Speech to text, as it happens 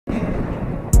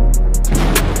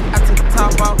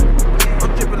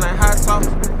sauce.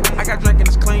 I got drinking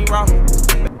this clean raw.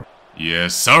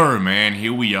 Yes, sir, man.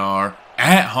 Here we are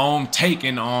at home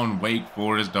taking on Wake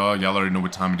Forest, dog. Y'all already know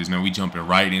what time it is, man. We jumping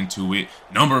right into it.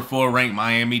 Number 4 ranked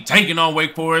Miami taking on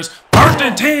Wake Forest. 1st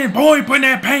and 10, boy, putting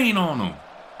that pain on them.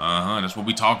 That's what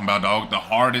we talking about, dog. The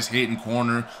hardest hitting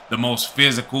corner, the most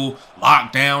physical,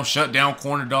 lockdown, shut down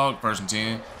corner, dog. 1st and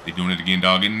 10. They doing it again,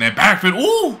 dog. Getting that backfield.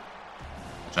 Ooh!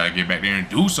 Try to get back there and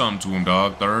do something to him,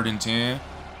 dog. 3rd and 10.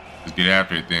 Let's get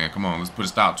after it then. Come on, let's put a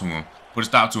stop to him. Put a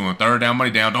stop to him. 3rd down,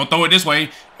 money down. Don't throw it this way.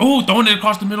 Ooh, throwing it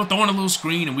across the middle, throwing a little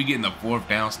screen, and we getting the 4th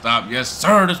down stop. Yes,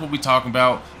 sir. That's what we talking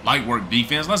about. Light work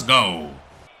defense. Let's go.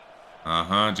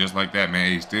 Just like that,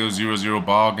 man. It's still 0-0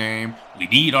 ball game. We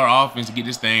need our offense to get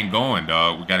this thing going,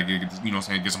 dog. We got to get this, you know what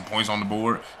I'm saying, get some points on the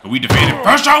board. So we defended.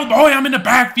 First shot, boy, I'm in the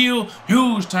backfield.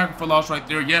 Huge tackle for loss right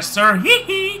there. Yes, sir.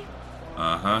 Hee-hee.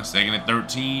 2nd and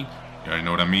 13. You already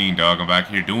know what I mean, dog. I'm back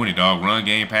here doing it, dog. Run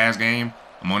game, pass game.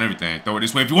 I'm on everything. Throw it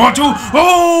this way if you want to.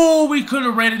 Oh, we could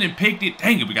have read it and picked it.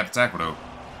 Dang it, we got the tackle, though. All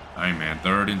right, man.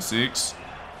 3rd and 6.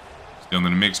 Still in the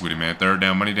mix with it, man. 3rd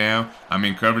down, money down. I'm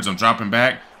in coverage. I'm dropping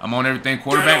back. I'm on everything.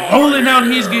 Quarterback rolling out.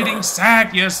 He's getting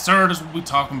sacked. Yes, sir. That's what we're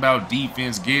talking about.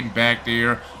 Defense getting back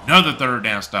there. Another 3rd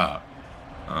down stop.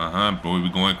 Boy, we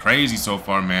going crazy so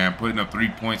far, man. Putting up 3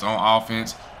 points on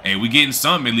offense. Hey, we getting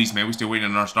something at least, man. We still waiting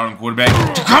on our starting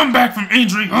quarterback to come back from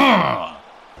injury.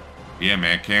 Yeah,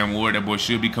 man. Cam Ward, that boy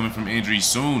should be coming from injury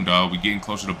soon, dog. We getting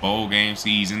closer to bowl game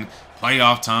season.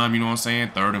 Playoff time, you know what I'm saying?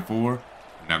 3rd and 4.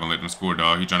 I'm not gonna let them score,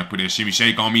 dog. He trying to put that shimmy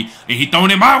shake on me, and he throwing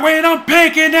it my way, and I'm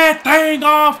picking that thing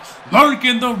off.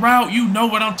 Lurking the route. You know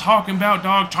what I'm talking about,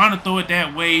 dog. Trying to throw it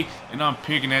that way, and I'm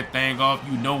picking that thing off.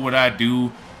 You know what I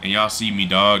do. And y'all see me,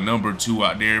 dog. Number 2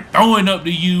 out there. Throwing up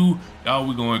to you. Y'all,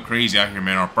 we going crazy out here,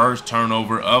 man. Our 1st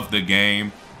turnover of the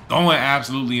game. Going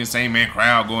absolutely insane, man.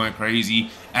 Crowd going crazy.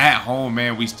 At home,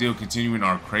 man, we still continuing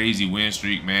our crazy win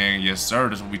streak, man. Yes, sir.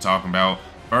 That's what we talking about.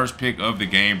 1st pick of the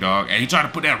game, dog. Hey, he tried to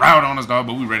put that route on us, dog,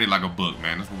 but we read it like a book,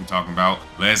 man. That's what we talking about.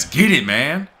 Let's get it,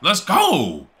 man. Let's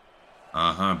go.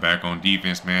 Back on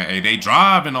defense, man. Hey, they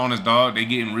driving on us, dog. They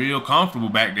getting real comfortable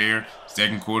back there.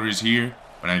 2nd quarter is here.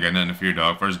 But I ain't got nothing to fear,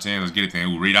 dog. 1st and 10, let's get it then.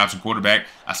 Ooh, read option quarterback.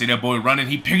 I see that boy running.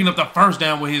 He picking up the 1st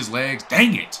down with his legs.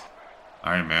 Dang it.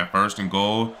 All right, man. 1st and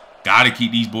goal. Got to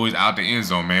keep these boys out the end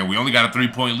zone, man. We only got a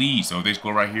 3-point lead. So if they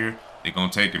score right here, they going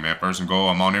to take it, man. 1st and goal.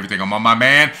 I'm on everything. I'm on my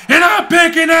man. And I'm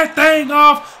picking that thing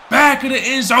off. Back of the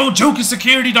end zone. Juking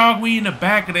security, dog. We in the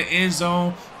back of the end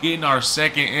zone. Getting our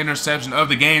 2nd interception of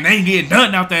the game. They ain't getting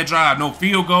nothing out that drive. No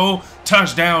field goal.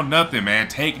 Touchdown. Nothing, man.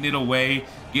 Taking it away.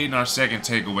 Getting our 2nd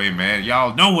takeaway, man.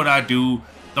 Y'all know what I do.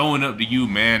 Throwing up to you,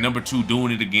 man. Number 2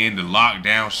 doing it again. The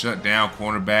lockdown, shutdown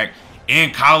cornerback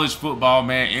in college football,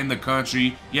 man, in the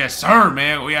country. Yes, sir,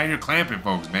 man. We out here clamping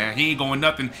folks, man. He ain't going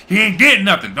nothing. He ain't getting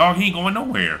nothing, dog. He ain't going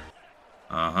nowhere.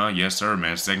 Yes, sir,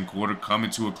 man. 2nd quarter coming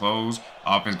to a close.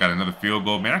 Offense got another field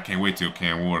goal. Man, I can't wait till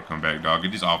Cam Ward come back, dog.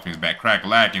 Get this offense back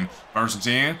crack-a-lacking. 1st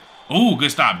and 10. Ooh,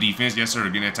 good stop defense. Yes, sir.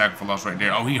 Getting that tackle for loss right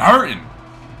there. Oh, he hurting.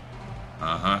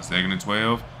 2nd and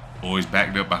 12. Boys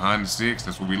backed up behind the 6.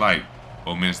 That's what we like.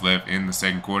 4 minutes left in the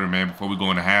 2nd quarter, man. Before we go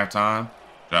into halftime.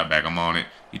 Drop back. I'm on it.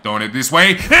 He throwing it this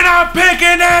way. And I'm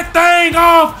picking that thing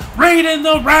off. Reading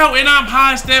the route. And I'm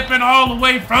high-stepping all the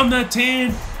way from the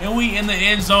 10. And we in the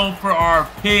end zone for our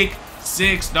pick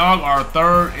 6, dog. Our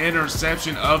 3rd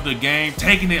interception of the game.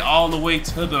 Taking it all the way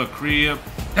to the crib.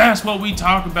 That's what we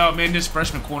talk about, man. This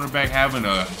freshman cornerback having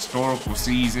a historical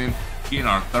season. Getting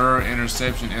our 3rd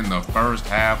interception in the 1st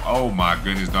half. Oh, my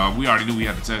goodness, dog. We already knew we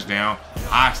had the touchdown.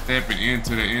 High stepping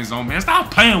into the end zone, man.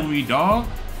 Stop playing with me, dog.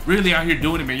 Really out here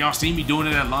doing it, man. Y'all see me doing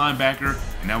it at linebacker.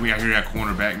 And now we out here at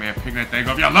cornerback, man. Picking that thing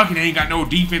up. Y'all lucky they ain't got no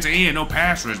defensive end, no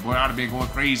pass rush. Boy, I'd have been going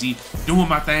crazy. Doing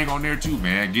my thing on there, too,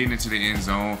 man. Getting into the end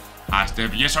zone. High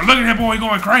stepping. Yes, sir. Look at that boy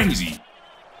going crazy.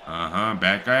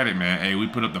 Back at it, man. Hey, we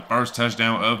put up the 1st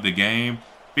touchdown of the game.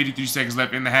 53 seconds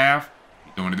left in the half.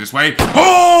 Doing it this way.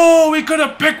 Oh, we could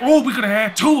have picked. Oh, we could have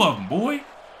had 2 of them, boy.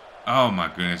 Oh, my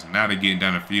goodness. Now they're getting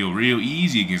down the field real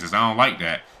easy against us. I don't like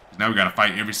that. Now we got to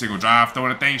fight every single drive,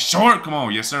 throwing the thing short. Come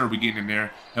on. Yes, sir. We getting in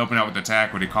there, helping out with the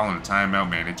tackle. They calling a timeout,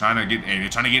 man. They're trying to get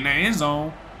in that end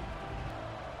zone.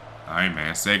 All right,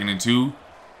 man. 2nd and 2.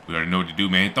 We already know what to do,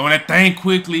 man. Throwing that thing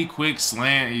quickly. Quick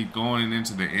slant. Going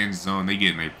into the end zone. They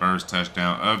getting their 1st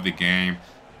touchdown of the game.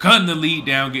 Cutting the lead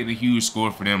down, getting a huge score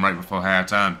for them right before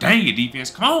halftime. Dang it, defense.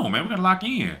 Come on, man. We got to lock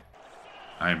in.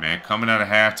 All right, man. Coming out of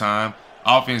halftime.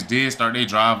 Offense did start their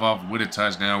drive off with a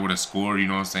touchdown, with a score, you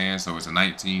know what I'm saying? So it's a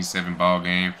 19-7 ball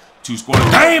game. 2 scores.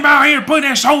 Game out here putting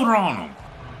that shoulder on them.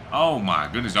 Oh, my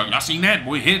goodness, dog. Y'all seen that?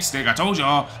 Boy, hit stick. I told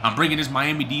y'all I'm bringing this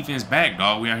Miami defense back,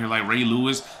 dog. We out here like Ray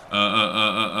Lewis,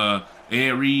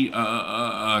 Ed Reed,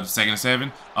 2nd and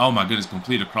 7. Oh my goodness,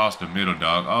 complete across the middle,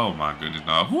 dog. Oh my goodness,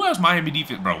 dog. Who else Miami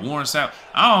defense, bro? Warren Sapp.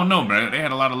 I don't know, bro. They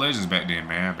had a lot of legends back then,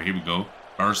 man. But here we go.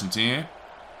 1st and 10.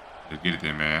 Let's get it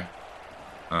there, man.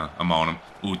 I'm on him.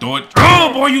 Ooh, throw it.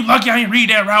 Oh, boy, you lucky I ain't read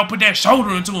that route. Put that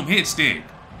shoulder into him. Hit stick.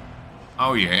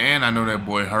 Oh, yeah, and I know that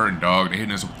boy hurting, dog. They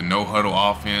hitting us with the no-huddle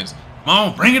offense. Come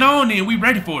on, bring it on then. We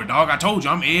ready for it, dog. I told you,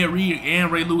 I'm Ed Reed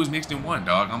and Ray Lewis mixed in one,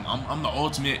 dog. I'm the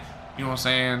ultimate, you know what I'm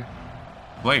saying,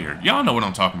 player. Y'all know what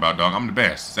I'm talking about, dog. I'm the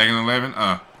best. 2nd and 11.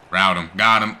 Route him.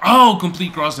 Got him. Oh,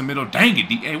 complete cross the middle. Dang it,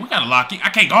 D. Hey, we got to lock it. I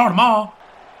can't guard them all.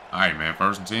 All right, man.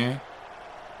 1st and 10.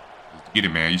 Let's get it,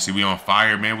 man. You see, we on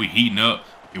fire, man. We heating up.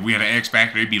 If we had an X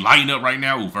Factor, it'd be lighting up right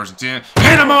now. Ooh, 1st and 10.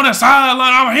 Hit him on the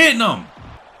sideline. I'm hitting them.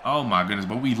 Oh, my goodness.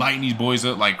 But we lighting these boys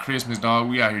up like Christmas, dog.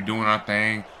 We out here doing our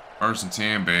thing. 1st and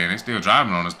 10, man. They still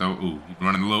driving on us, though. Ooh, he's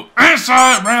running a little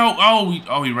inside route.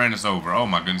 Oh, he ran us over. Oh,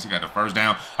 my goodness. He got the 1st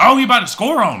down. Oh, he about to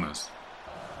score on us.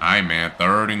 All right, man.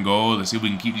 3rd and goal. Let's see if we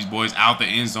can keep these boys out the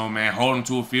end zone, man. Hold them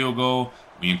to a field goal.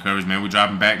 We encourage, man. We're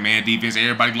dropping back, man. Defense,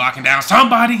 everybody locking down.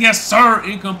 Somebody, yes, sir.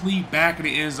 Incomplete, back of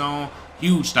the end zone.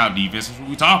 Huge stop defense. That's what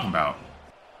we're talking about.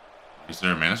 Yes,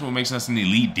 sir, man. That's what makes us an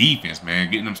elite defense, man.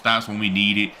 Getting them stops when we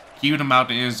need it. Keeping them out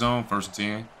the end zone. 1st and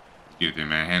 10. Let's get it there,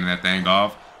 man. Handing that thing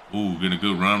off. Ooh, getting a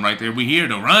good run right there. We here,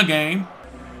 the run game.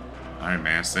 All right,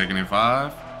 man. 2nd and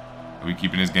 5. We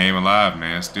keeping this game alive,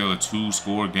 man. Still a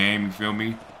 2-score game, you feel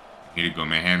me? Here you go,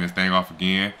 man. Hand this thing off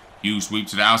again. Huge sweep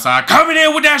to the outside. Coming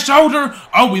in with that shoulder.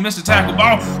 Oh, we missed the tackle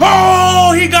ball.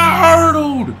 Oh, he got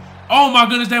hurdled. Oh, my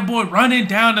goodness. That boy running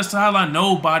down the sideline.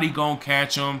 Nobody gonna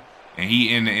catch him. And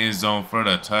he in the end zone for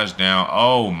the touchdown.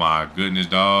 Oh, my goodness,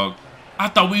 dog. I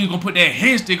thought we was gonna put that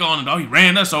head stick on him, dog. He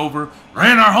ran us over.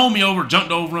 Ran our homie over.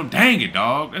 Jumped over him. Dang it,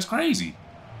 dog. That's crazy.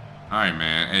 All right,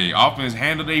 man. Hey, offense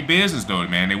handled their business, though,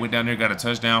 man. They went down there, got a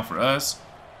touchdown for us.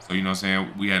 So, you know what I'm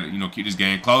saying? We had to, you know, keep this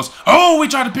game close. Oh, we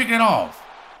tried to pick that off.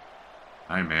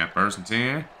 All right, man. 1st and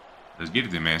 10. Let's get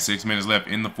it there, man. 6 minutes left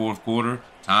in the 4th quarter.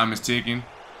 Time is ticking.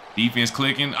 Defense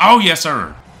clicking. Oh, yes,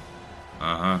 sir.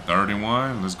 3rd and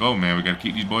 1. Let's go, man. We got to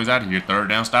keep these boys out of here. 3rd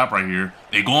down stop right here.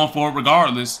 They going for it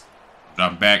regardless.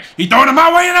 Drop back. He throwing it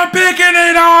my way, and I'm picking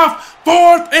it off.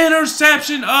 4th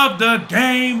interception of the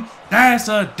game. That's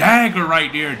a dagger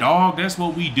right there, dog. That's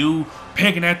what we do.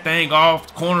 Picking that thing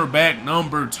off. Cornerback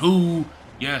number 2.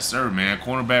 Yes, sir, man.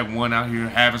 Cornerback 1 out here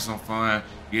having some fun.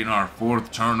 Getting our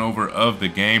 4th turnover of the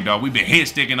game, dog. We've been hit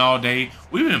sticking all day.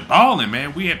 We've been balling,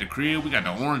 man. We at the crib. We got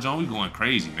the orange on. We going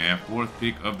crazy, man. 4th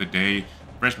pick of the day.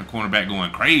 Freshman cornerback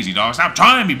going crazy, dog. Stop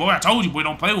trying me, boy. I told you, boy,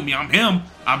 don't play with me. I'm him.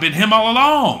 I've been him all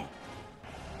along.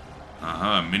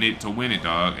 A minute to win it,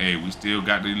 dog. Hey, we still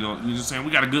got the little, you know what I'm saying?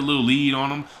 We got a good little lead on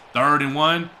them. 3rd and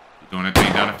 1. Throwing that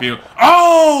thing down the field.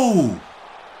 Oh!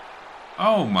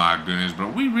 Oh, my goodness, bro.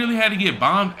 We really had to get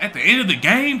bombed at the end of the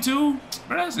game, too?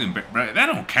 Bro, bro, that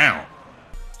don't count.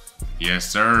 Yes,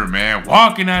 sir, man.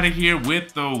 Walking out of here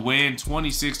with the win.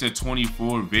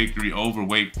 26-24 victory over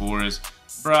Wake Forest.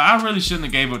 Bro, I really shouldn't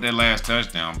have gave up that last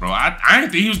touchdown, bro. I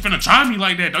didn't think he was finna try me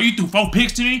like that, though. You threw 4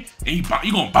 picks to me, and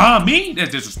you gonna bomb me? That's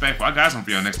disrespectful. I got something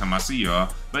for y'all next time I see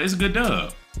y'all. But it's a good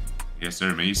dub. Yes,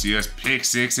 sir, man. You see us pick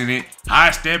 6 in it, high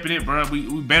stepping it, bro.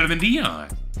 We better than Dion.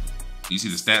 You see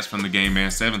the stats from the game, man.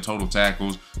 7 total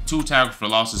tackles, 2 tackles for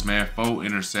losses, man. 4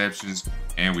 interceptions,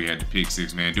 and we had the pick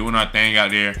 6, man. Doing our thing out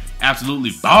there.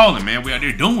 Absolutely balling, man. We out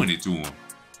there doing it to him.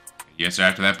 Yes, sir.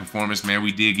 After that performance, man,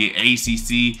 we did get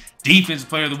ACC Defensive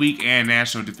Player of the Week and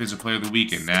National Defensive Player of the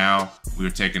Week. And now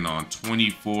we're taking on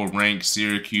 24th-ranked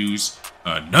Syracuse.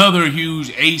 Another huge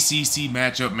ACC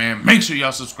matchup, man. Make sure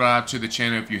y'all subscribe to the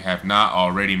channel if you have not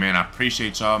already, man. I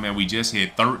appreciate y'all, man. We just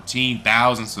hit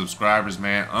 13,000 subscribers,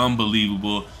 man.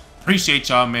 Unbelievable. Appreciate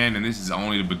y'all, man. And this is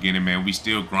only the beginning, man. We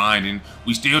still grinding.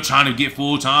 We still trying to get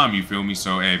full time, you feel me?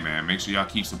 So, hey, man, make sure y'all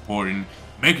keep supporting.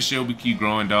 Making sure we keep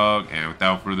growing, dog. And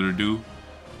without further ado,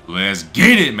 let's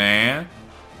get it, man.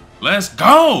 Let's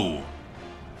go.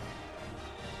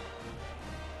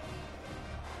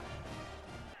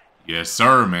 Yes,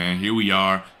 sir, man. Here we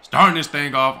are. Starting this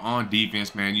thing off on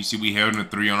defense, man. You see we held in a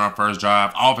 3 on our first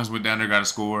drive. Offense went down there, got a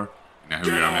score. Now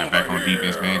here we are, man. Back on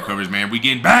defense, man. Coverage, man. We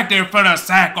getting back there for the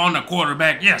sack on the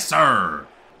quarterback. Yes, sir.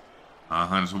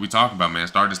 That's what we talking about, man.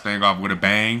 Start this thing off with a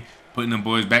bang. Putting them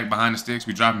boys back behind the sticks.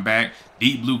 We dropping back.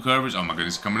 Deep blue coverage. Oh, my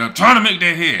goodness. Coming up. Trying to make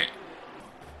that hit.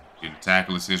 Getting a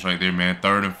tackle assist right there, man.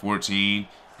 3rd and 14.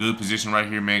 Good position right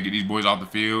here, man. Get these boys off the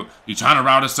field. He trying to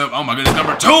route us up. Oh, my goodness.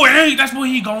 Number 2. Hey, that's what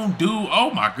he gonna do.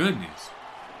 Oh, my goodness.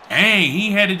 Dang.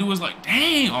 He had to do us like,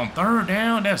 dang, on 3rd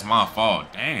down. That's my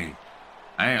fault. Dang.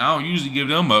 I don't usually give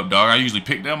them up, dog. I usually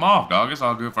pick them off, dog. It's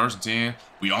all good. 1st and 10.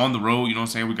 We on the road. You know what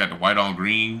I'm saying? We got the white on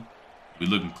green. We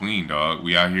looking clean, dog.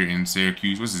 We out here in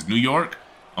Syracuse. What's this, New York?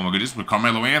 Oh, my goodness, this is where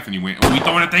Carmelo Anthony went. Oh, we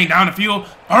throwing that thing down the field.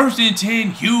 1st and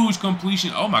 10, huge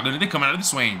completion. Oh, my goodness, they coming out of the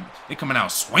swing. They coming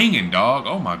out swinging, dog.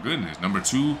 Oh, my goodness. Number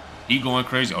 2, he going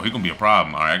crazy. Oh, he going to be a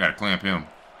problem. All right, I got to clamp him.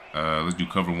 Let's do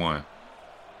cover 1.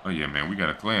 Oh, yeah, man, we got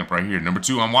a clamp right here. Number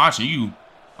 2, I'm watching you.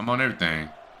 I'm on everything.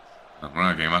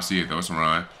 Run game, I see it, though. It's a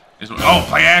run. Oh,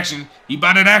 play action. He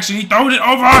bought that action. He throwed it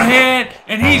over our head,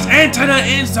 and he's into the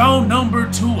end zone. Number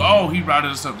 2. Oh, he routed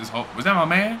us up this whole. Was that my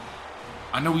man?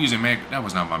 I know we using man. That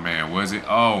was not my man, was it?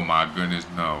 Oh, my goodness,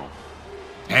 no.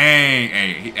 Dang.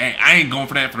 Hey, I ain't going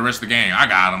for that for the rest of the game. I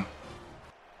got him.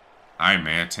 All right,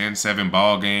 man. 10-7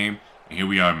 ball game. And here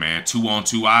we are, man.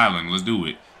 2-on-2 island. Let's do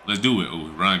it. Let's do it.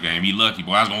 Ooh, run game. He lucky,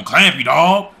 boy. I was going to clamp you,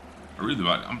 dog. I'm really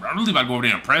about to go over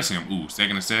there and press him. Ooh,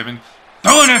 2nd and 7.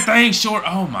 Throwing that thing short.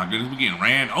 Oh, my goodness. We're getting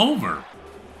ran over.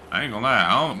 I ain't going to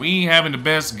lie. We ain't having the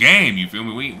best game. You feel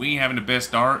me? We ain't having the best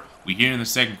start. We here in the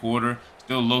 2nd quarter.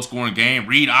 Still a low-scoring game.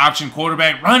 Read option,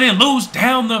 quarterback running loose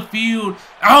down the field.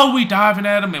 Oh, we diving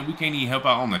at him, and we can't even help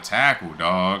out on the tackle,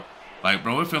 dog. Like,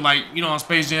 bro, it feel like, you know, on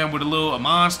Space Jam with the little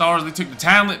Amon stars, they took the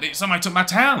talent. Somebody took my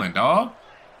talent, dog.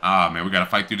 Ah, man, we got to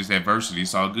fight through this adversity.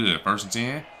 It's all good. 1st and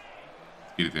 10. Let's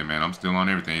get it there, man. I'm still on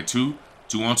everything.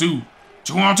 2-on-2.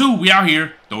 2-on-2. We out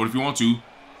here. Throw it if you want to.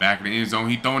 Back of the end zone.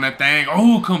 He throwing that thing.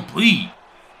 Oh, complete.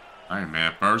 All right,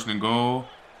 man. 1st and goal.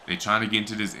 They trying to get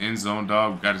into this end zone,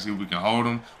 dog. We got to see if we can hold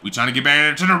him. We trying to get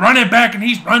back to the running back, and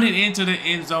he's running into the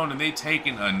end zone, and they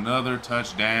taking another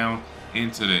touchdown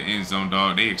into the end zone,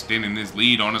 dog. They extending this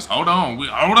lead on us. Hold on.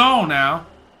 Hold on now.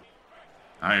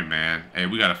 All right, man. Hey,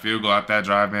 we got a field goal out that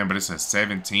drive, man, but it's a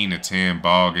 17-10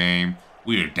 ball game.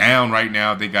 We are down right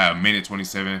now. They got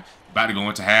 1:27. About to go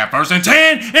into half. 1st and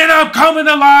 10, and I'm coming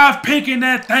alive, picking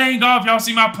that thing off. Y'all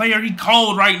see my player? He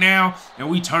cold right now, and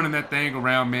we turning that thing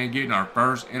around, man, getting our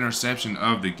 1st interception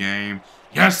of the game.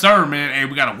 Yes, sir, man. Hey,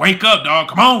 we got to wake up, dog.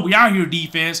 Come on, we out here,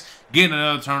 defense. Getting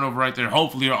another turnover right there.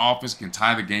 Hopefully our offense can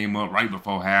tie the game up right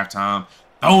before halftime.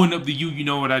 Throwing up the you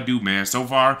know what I do, man. So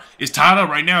far, it's tied up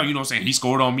right now. You know what I'm saying? He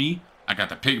scored on me. I got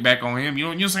the pick back on him. You know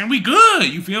what I'm saying? We good.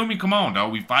 You feel me? Come on,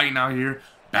 dog. We fighting out here,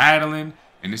 battling.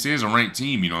 And this is a ranked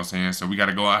team, you know what I'm saying? So we got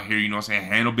to go out here, you know what I'm saying,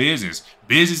 handle business.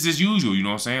 Business as usual, you know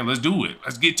what I'm saying? Let's do it.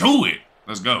 Let's get to it.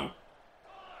 Let's go.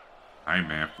 All right,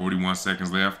 man, 41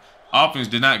 seconds left. Offense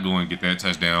did not go and get that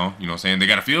touchdown, you know what I'm saying? They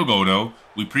got a field goal, though.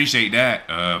 We appreciate that.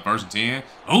 1st and 10.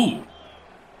 Ooh.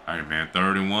 All right, man,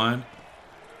 3rd and 1.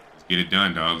 Let's get it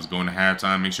done, dog. Let's go into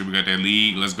halftime. Make sure we got that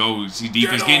lead. Let's go. See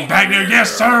defense getting back there.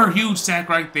 Yes, sir. Huge sack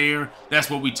right there.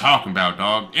 That's what we talking about,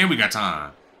 dog. And we got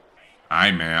time. All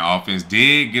right, man. Offense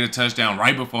did get a touchdown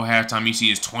right before halftime. You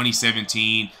see it's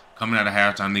 2017. Coming out of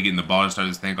halftime, they getting the ball to start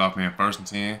this thing off, man. 1st and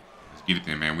 10. Let's get it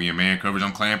there, man. We in man coverage.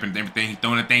 I'm clamping everything. He's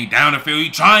throwing the thing down the field. He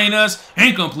trying us.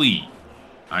 Incomplete.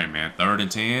 All right, man. 3rd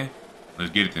and 10.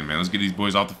 Let's get it there, man. Let's get these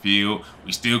boys off the field.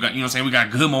 We still got, you know what I'm saying? We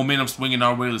got good momentum swinging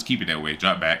our way. Let's keep it that way.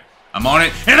 Drop back. I'm on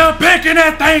it, and I'm picking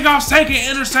that thing off.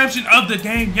 2nd interception of the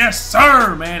game. Yes,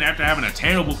 sir, man. After having a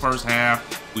terrible 1st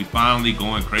half, we finally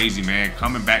going crazy, man.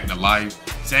 Coming back to life.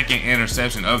 2nd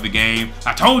interception of the game.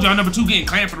 I told y'all number 2 getting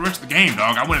clamped for the rest of the game,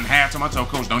 dog. I went in halftime. I told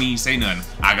coach, don't even say nothing.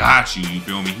 I got you, you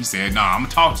feel me? He said, nah, I'm going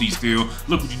to talk to you still.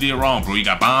 Look what you did wrong, bro. You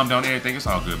got bombed on everything. It's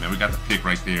all good, man. We got the pick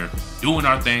right there. Doing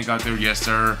our thing out there. Yes,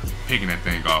 sir. Picking that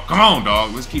thing off. Come on,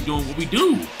 dog. Let's keep doing what we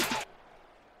do.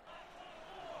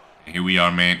 Here we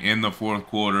are, man, in the 4th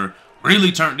quarter.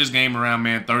 Really turned this game around,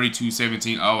 man.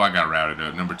 32-17. Oh, I got routed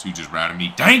up. Number 2 just routed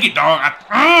me. Dang it, dog.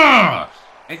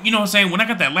 And you know what I'm saying? When I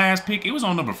got that last pick, it was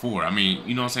on number 4. I mean,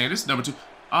 you know what I'm saying? This is number 2.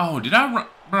 Oh, did I run?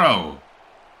 Bro,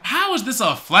 how is this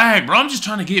a flag, bro? I'm just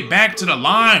trying to get back to the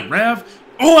line, Rev.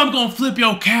 Oh, I'm going to flip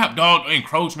your cap, dog.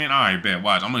 Encroachment. All right, bet.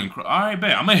 Watch. I'm going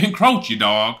to encroach you,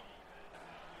 dog.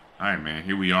 All right, man.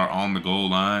 Here we are on the goal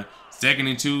line. 2nd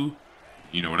and 2.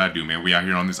 You know what I do, man. We out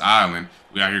here on this island.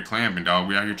 We out here clamping, dog.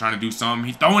 We out here trying to do something.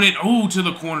 He's throwing it, to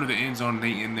the corner of the end zone. And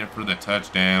they in there for the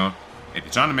touchdown. Hey, they're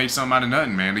trying to make something out of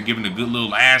nothing, man. They're giving a good little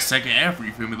last-second effort,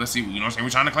 you feel me? Let's see, you know what I'm saying? We're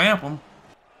trying to clamp them.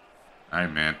 All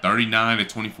right, man.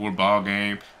 39-24 ball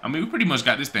game. I mean, we pretty much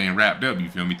got this thing wrapped up, you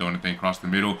feel me? Throwing the thing across the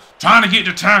middle. Trying to get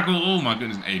the tackle. Oh, my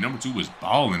goodness. Hey, number 2 was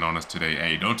balling on us today.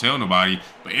 Hey, don't tell nobody.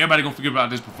 But everybody gonna forget about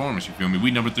this performance, you feel me?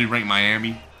 We number 3 ranked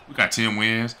Miami. We got 10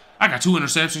 wins. I got 2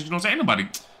 interceptions, you know what I'm saying?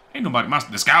 Ain't nobody,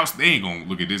 the scouts, they ain't gonna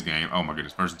look at this game. Oh my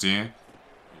goodness, 1st and 10.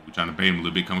 We trying to bait him a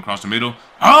little bit, come across the middle.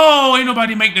 Oh, ain't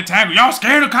nobody make the tackle. Y'all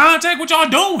scared of contact? What y'all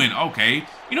doing? Okay.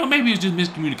 You know, maybe it's just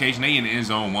miscommunication. They in the end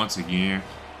zone once again.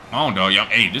 Come on, dog. Y'all,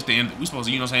 hey, this the end. We supposed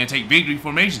to, you know what I'm saying, take victory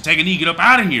formation. Take a knee, get up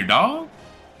out of here, dog.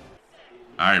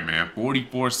 All right, man.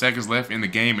 44 seconds left in the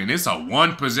game, and it's a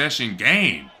 1-possession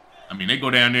game. I mean, they go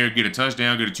down there, get a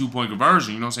touchdown, get a 2-point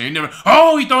conversion. You know what I'm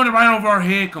saying? He throwing it right over our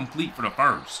head, complete for the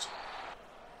first.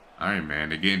 All right, man.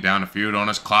 They're getting down the field on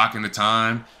us, clocking the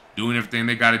time, doing everything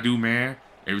they got to do, man.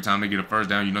 Every time they get a first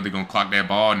down, you know they're going to clock that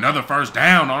ball. Another first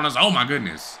down on us. Oh, my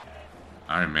goodness.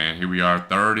 All right, man. Here we are,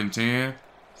 3rd and 10.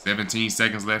 17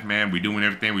 seconds left, man. We're doing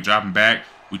everything. We're dropping back.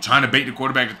 We're trying to bait the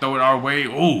quarterback to throw it our way.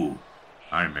 Ooh. All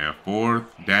right, man.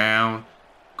 4th down.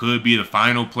 Could be the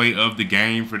final play of the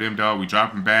game for them, dog. We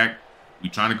dropping back. We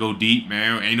trying to go deep,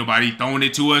 man. Ain't nobody throwing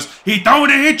it to us. He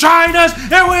throwing it. He trying us.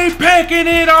 And we picking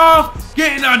it off.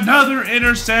 Getting another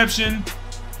interception.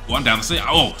 Oh, I'm down the side.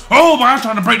 Oh, but I'm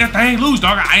trying to break that thing loose,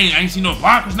 dog. I ain't seen no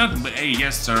blockers, nothing. But, hey,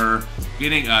 yes, sir.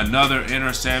 Getting another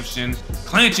interception.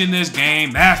 Clinching this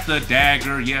game. That's the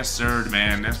dagger. Yes, sir,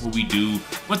 man. That's what we do.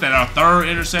 What's that, our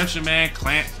 3rd interception, man?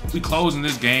 We closing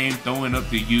this game. Throwing up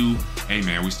to you. Hey,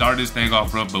 man, we started this thing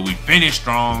off rough, but we finished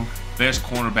strong. Best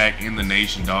cornerback in the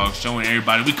nation, dog. Showing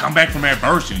everybody we come back from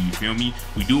adversity, you feel me?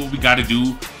 We do what we got to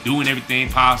do. Doing everything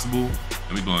possible.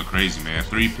 And we going crazy, man.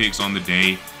 3 picks on the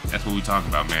day. That's what we talking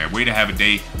about, man. Way to have a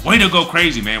day. Way to go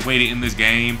crazy, man. Way to end this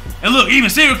game. And look, even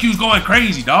Syracuse going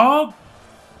crazy, dog.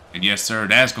 And yes, sir,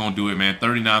 that's going to do it, man.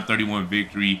 39-31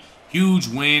 victory. Huge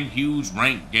win, huge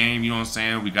ranked game. You know what I'm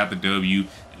saying? We got the W.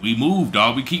 And we moved,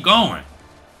 dog. We keep going.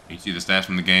 You see the stats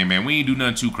from the game, man. We ain't do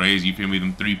nothing too crazy. You feel me?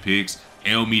 Them 3 picks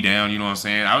held me down. You know what I'm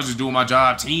saying? I was just doing my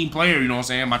job. Team player, you know what I'm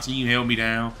saying? My team held me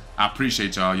down. I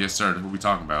appreciate y'all. Yes, sir. That's what we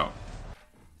talking about.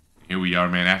 Here we are,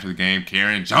 man. After the game,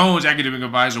 Karen Jones, academic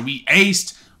advisor. We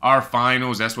aced our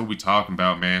finals. That's what we talking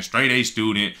about, man. Straight A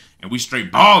student. And we straight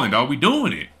balling, dog. We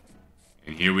doing it.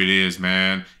 And here it is,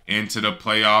 man. Into the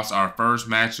playoffs. Our first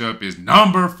matchup is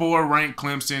number 4 ranked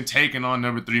Clemson taking on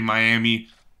number 3 Miami.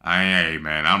 Hey,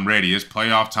 man, I'm ready. It's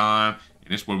playoff time.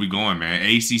 And it's where we going, man.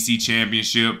 ACC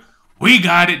championship. We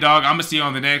got it, dog. I'm going to see you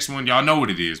on the next one. Y'all know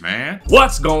what it is, man.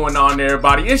 What's going on,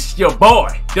 everybody? It's your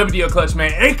boy, WDLClutch,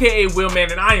 man, a.k.a. Will,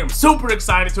 man, and I am super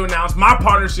excited to announce my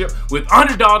partnership with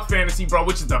Underdog Fantasy, bro,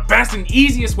 which is the best and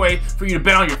easiest way for you to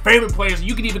bet on your favorite players.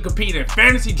 You can even compete in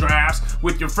fantasy drafts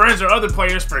with your friends or other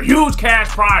players for huge cash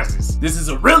prizes. This is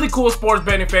a really cool sports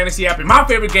betting fantasy app, and my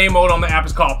favorite game mode on the app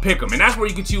is called Pick'em, and that's where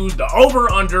you can choose the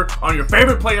over-under on your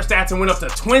favorite player stats and win up to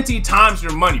 20 times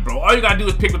your money, bro. All you gotta do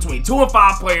is pick between 2 and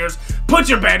 5 players, put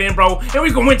your bet in, bro, and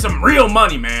we can win some real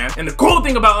money, man. And the cool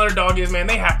thing about Underdog is, man,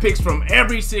 they have picks from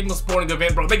every single sporting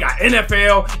event, bro. They got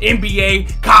NFL,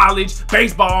 NBA, college,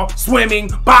 baseball, swimming,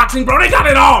 boxing, bro. They got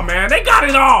it all, man. They got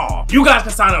it all. You guys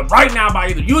can sign up right now by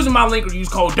either using my link or use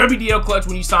code WDLClutch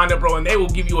when you sign up, bro, and they will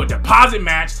give you a deposit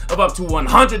match of up to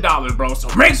 $100, bro.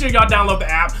 So make sure y'all download the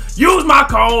app, use my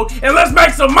code, and let's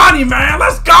make some money, man.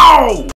 Let's go.